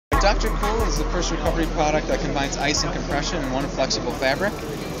Electric Cool is the first recovery product that combines ice and compression in one flexible fabric.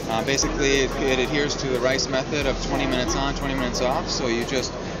 Basically, it adheres to the Rice method of 20 minutes on, 20 minutes off. So you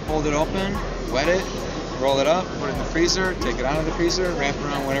just hold it open, wet it, roll it up, put it in the freezer, take it out of the freezer, wrap it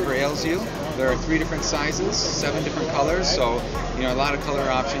around whatever ails you. There are 3 different sizes, 7 different colors, so a lot of color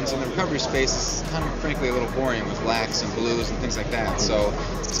options. And the recovery space is kind of frankly a little boring with blacks and blues and things like that. So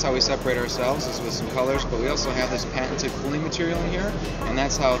that's how we separate ourselves, is with some colors. But we also have this patented cooling material in here, and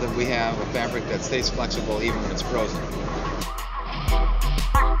that's how we have a fabric that stays flexible even when it's frozen.